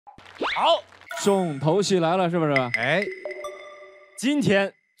好，重头戏来了，是不是？哎，今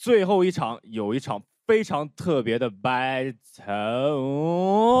天最后一场有一场非常特别的 battle。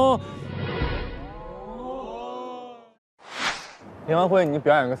联欢会，你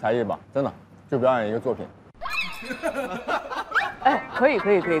表演个才艺吧，真的，就表演一个作品。哎，可以。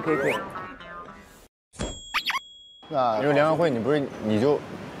那因为联欢会，你就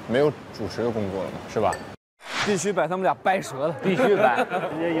没有主持的工作了嘛，是吧？必须把他们俩掰折了，必须掰。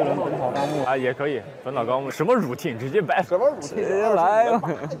直接一轮本草纲目啊，也可以。本草纲目什么 routine， 直接掰。什么 routine， 直接来。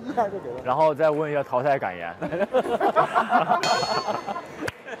然后再问一下淘汰感言。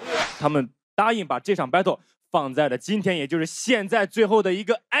他们答应把这场 battle 放在了今天，也就是现在最后的一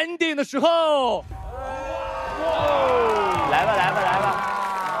个 ending 的时候。来吧。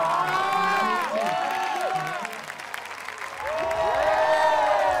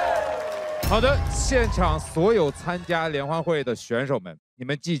好的，现场所有参加联欢会的选手们，你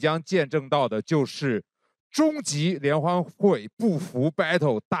们即将见证到的就是终极联欢会不服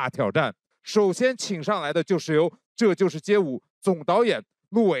battle 大挑战。首先请上来的就是由《这就是街舞》总导演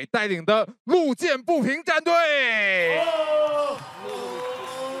陆伟带领的路见不平战队。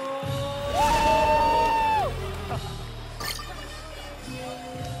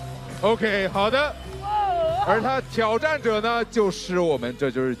OK， 好的。而他挑战者呢，就是我们《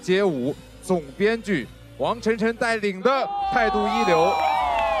这就是街舞》总编剧王晨晨带领的态度一流。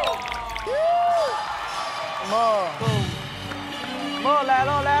来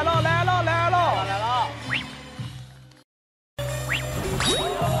喽！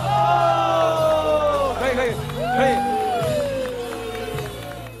可以。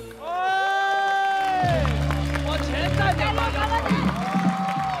往前站点吧，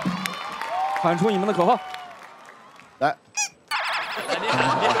喊出你们的口号。来，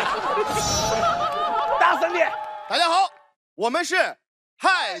大声点！大家好，我们是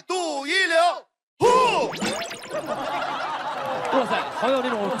态度一流。哇塞，好有那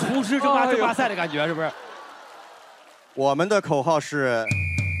种厨师争霸赛的感觉，是不是？我们的口号是：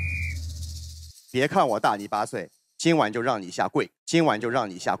别看我大你8岁，今晚就让你下跪，今晚就让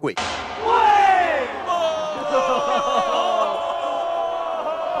你下跪。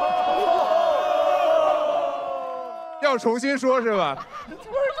要重新说是吧？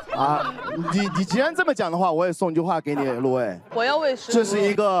啊，你既然这么讲的话，我也送句话给你，陆伟。我要为师。这是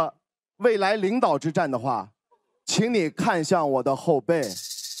一个未来领导之战的话，请你看向我的后背。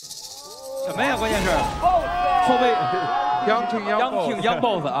什么呀？关键是后背央挺 young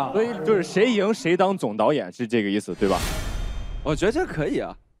boss 啊！所以就是谁赢谁当总导演是这个意思，对吧？我觉得这可以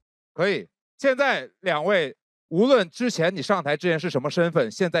啊，可以。现在两位，无论之前你上台之前是什么身份，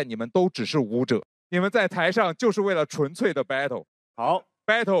现在你们都只是舞者。你们在台上就是为了纯粹的 battle。好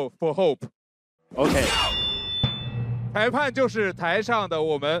 ，battle for hope。OK。裁判就是台上的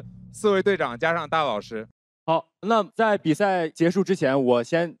我们4位队长加上大老师。好，那在比赛结束之前，我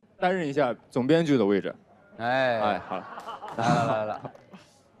先担任一下总编剧的位置。哎，好了，来，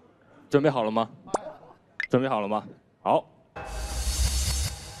准备好了吗？准备好了吗？好，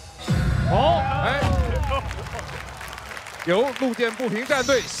由路见不平战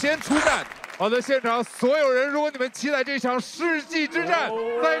队先出战。好的，现场所有人，如果你们期待这场世纪之战，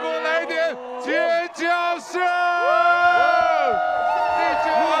再给我来一点尖叫声！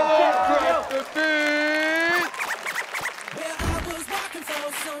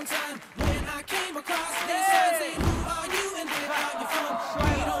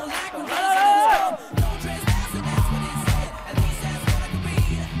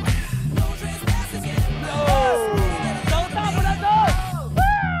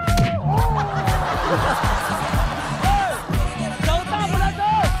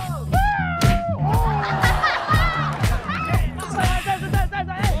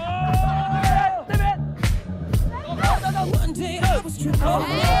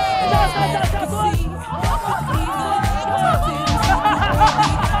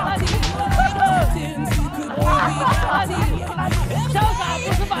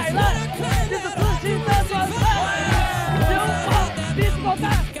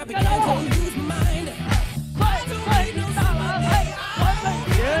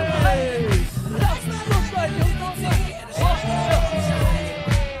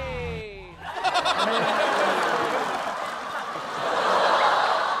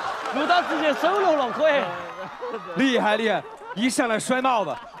厉害！一上来摔帽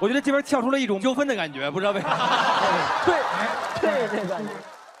子，我觉得这边跳出了一种纠纷的感觉，不知道为啥。对，这感觉。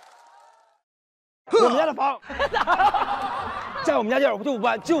我们家的房，在我们家店，我就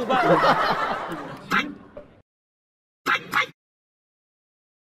搬。不知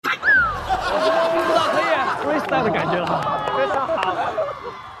道可以 freestyle 的感觉了，非常好。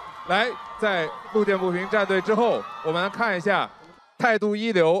来，在路见不平战队之后，我们来看一下态度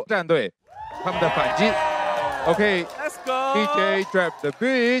一流战队他们的反击。OK，Let's go。DJ drop the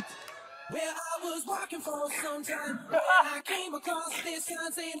beat。 was walking for some time and I came across this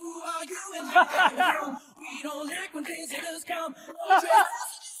sign saying, who are you and where are you from? We don't like when visitors come.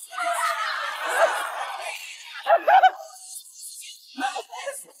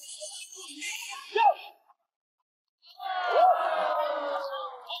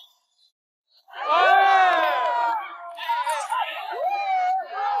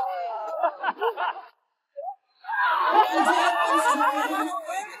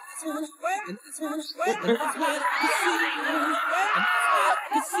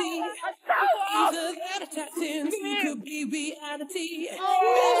 Could be reality.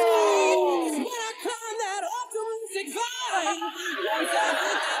 When I climb that optimistic vine, once I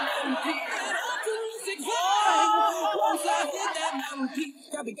hit that mountain peak, that optimistic vine, once I hit that mountain peak,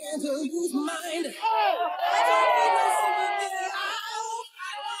 I began to lose my mind. I don't need no sympathy. I hope I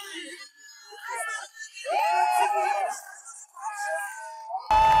win.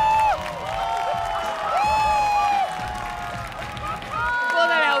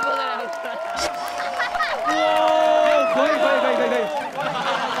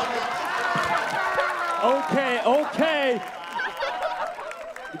 ，OK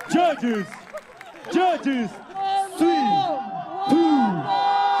OK。Judges, 3, 2,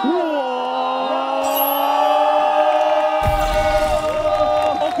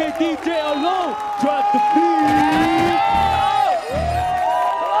 1。OK DJ alone, drop the beat。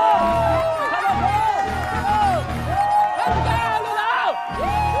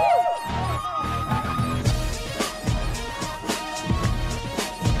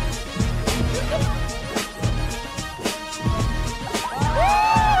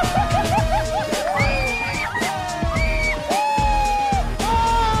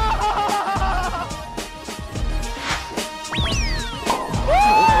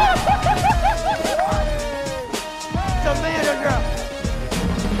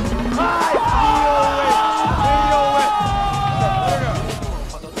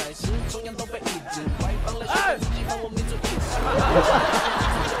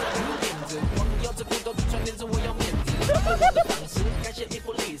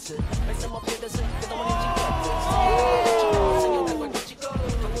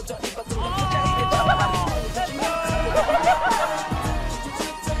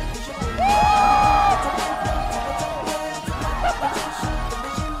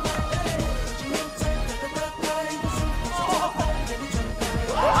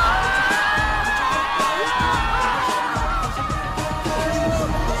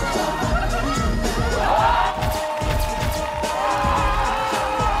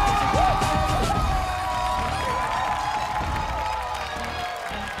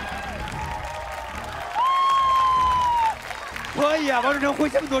 可以啊，王志成会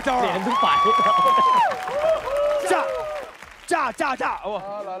这么多招啊，脸都白了。炸！哇，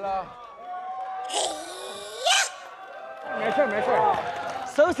来了。没事没事，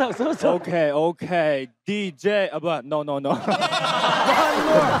收。OK DJ 啊不 No。One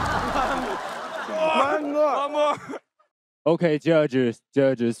more。OK judges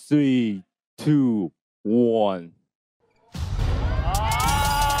 3, 2, 1。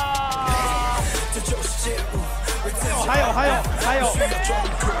 还有，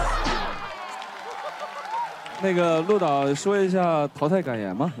那个陆导说一下淘汰感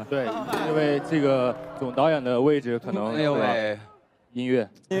言嘛？对，因为这个总导演的位置可能，哎呦喂，音乐。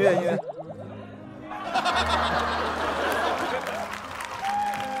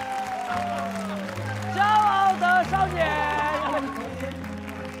骄傲的少年。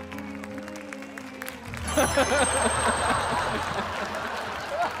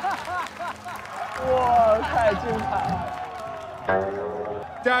哇，太精彩了！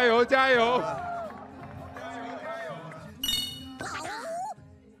加油！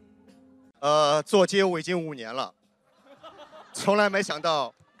做街舞已经5年了，从来没想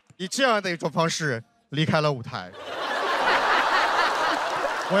到以这样的一种方式离开了舞台。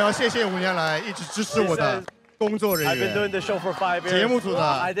我要谢谢5年来一直支持我的工作人员、节目组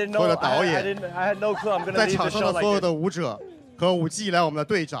的所有的导演，在场上的所有的舞者和5季以来我们的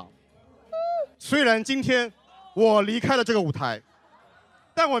队长。虽然今天我离开了这个舞台，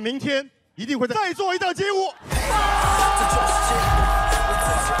但我明天一定会再做一档街舞。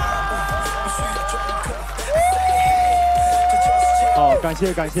好，感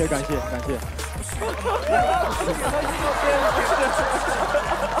谢。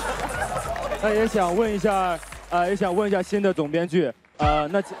那也想问一下新的总编剧，对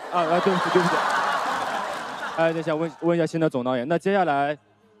不起，也想问一下新的总导演。那接下来，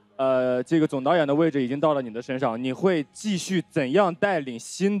这个总导演的位置已经到了你的身上，你会继续怎样带领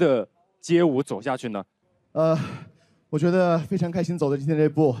新的街舞走下去呢？我觉得非常开心走到今天这一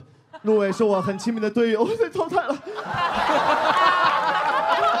步。陆伟是我很亲密的队友，我被淘汰了。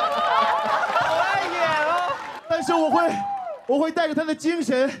好爱演哦！但是我会带着他的精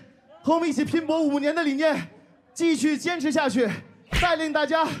神，和我们一起拼搏5年的理念，继续坚持下去，带领大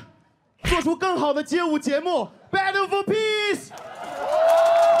家做出更好的街舞节目。Battle for Peace！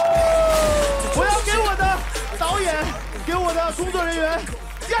 我要给我的导演，给我的工作人员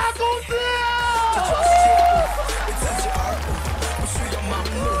加工资！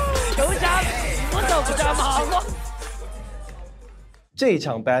有加，我手不加忙活。这一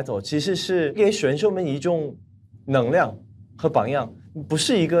场 battle 其实是给选手们一种能量和榜样，不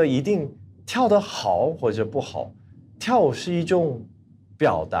是一个一定跳得好或者不好，跳舞是一种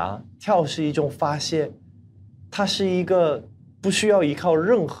表达，跳是一种发泄，它是一个不需要依靠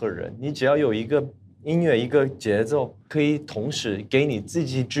任何人，你只要有一个音乐一个节奏，可以同时给你自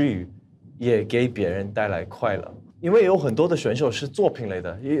己治愈，也给别人带来快乐。因为有很多的选手是作品类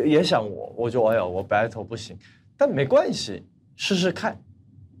的，也想我就哎呀我 battle 不行，但没关系，试试看，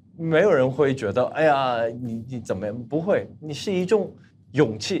没有人会觉得哎呀你怎么样，不会，你是一种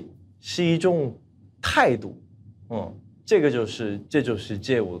勇气，是一种态度，这就是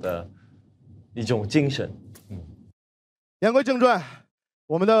街舞的一种精神。言归正传，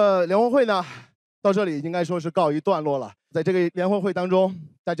我们的联欢会呢，到这里应该说是告一段落了。在这个联欢会当中，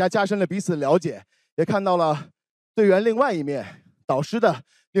大家加深了彼此的了解，也看到了队员另外一面，导师的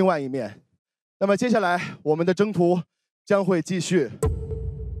另外一面。那么接下来，我们的征途将会继续。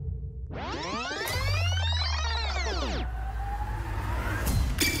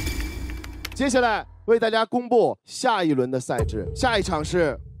接下来为大家公布下一轮的赛制，下一场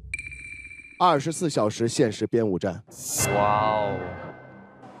是24小时限时编舞战。哇哦，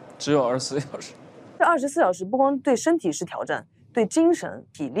只有24小时。这24小时不光对身体是挑战，对精神、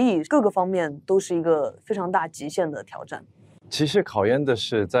体力各个方面都是一个非常大极限的挑战。其实考验的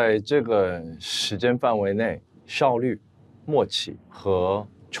是在这个时间范围内效率、默契和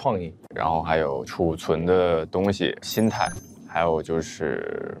创意，然后还有储存的东西、心态，还有就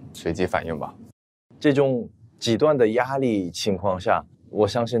是随机反应吧。这种极端的压力情况下，我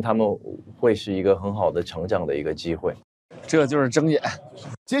相信他们会是一个很好的成长的一个机会。这就是睁眼。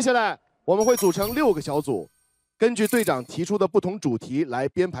接下来我们会组成6个小组，根据队长提出的不同主题来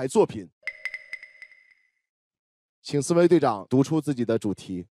编排作品。请4位队长读出自己的主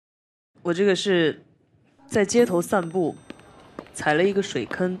题。我这个是在街头散步，踩了一个水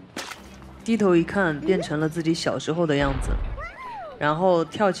坑，低头一看变成了自己小时候的样子，然后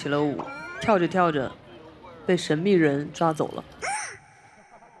跳起了舞，跳着跳着被神秘人抓走了。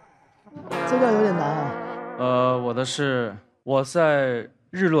这个有点难啊。我的是我在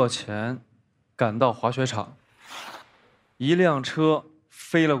日落前赶到滑雪场，一辆车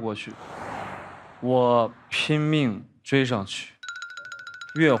飞了过去，我拼命追上去，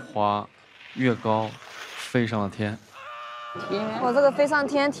越滑越高，飞上了天。我这个飞上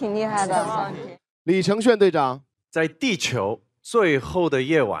天挺厉害的。李承铉队长，在地球最后的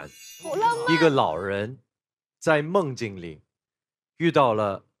夜晚，一个老人在梦境里遇到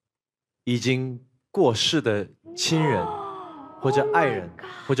了已经过世的亲人，或者爱人，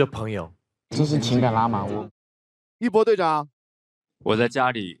或者朋友。这是情感拉满屋。一博队长，我在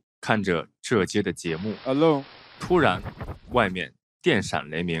家里看着这街的节目 Alone， 突然外面电闪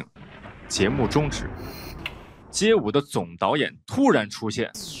雷鸣，节目终止，街舞的总导演突然出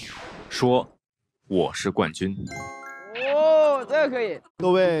现，说我是冠军。哦，这个可以。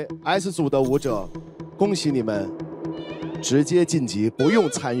各位 S 组的舞者，恭喜你们直接晋级，不用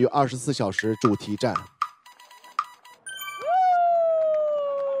参与24小时主题战。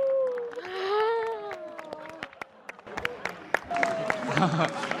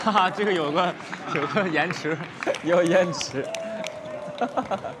哈哈，这个有个延迟，有延迟。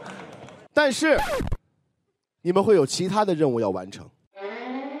但是你们会有其他的任务要完成。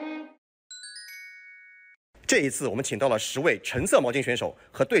这一次，我们请到了10位橙色毛巾选手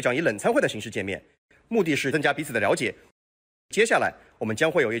和队长以冷餐会的形式见面，目的是增加彼此的了解。接下来，我们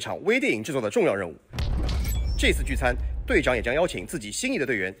将会有一场微电影制作的重要任务。这次聚餐，队长也将邀请自己心仪的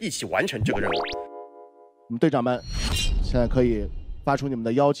队员一起完成这个任务。我们队长们现在可以发出你们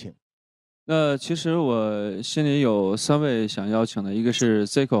的邀请。其实我心里有3位想邀请的，一个是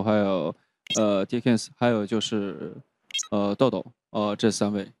Zico， 还有Dickens， 还有就是豆豆，这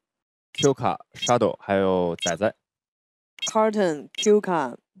3位。Q 卡、Shadow 还有仔仔。Carton、Q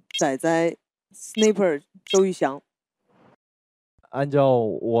卡、仔仔、Sniper、周玉祥。按照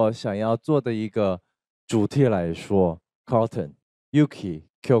我想要做的一个主题来说 ，Carton、Yuki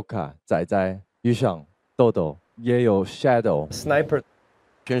Q 卡、仔仔、雨翔、豆豆，也有 Shadow、Sniper。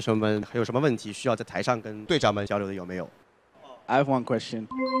选手们有什么问题需要在台上跟队长们交流的有没有 ？I have one question.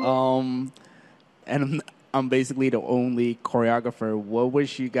 And I'm basically the only choreographer. What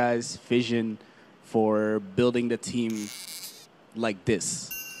was you guys' vision for building the team like this?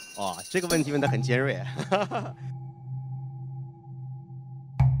 哇，这个问题问得很尖锐。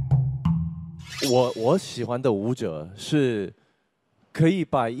我喜欢的舞者是可以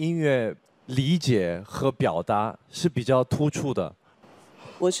把音乐理解和表达是比较突出的。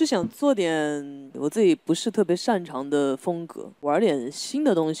我是想做点我自己不是特别擅长的风格，玩点新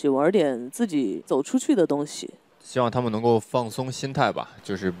的东西，玩点自己走出去的东西。希望他们能够放松心态吧，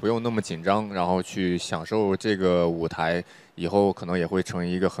就是不用那么紧张，然后去享受这个舞台，以后可能也会成为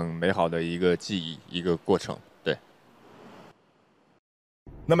一个很美好的一个记忆，一个过程。对。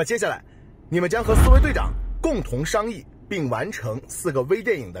那么接下来，你们将和4位队长共同商议并完成4个微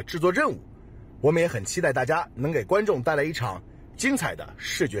电影的制作任务。我们也很期待大家能给观众带来一场精彩的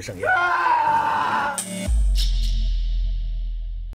视觉盛宴。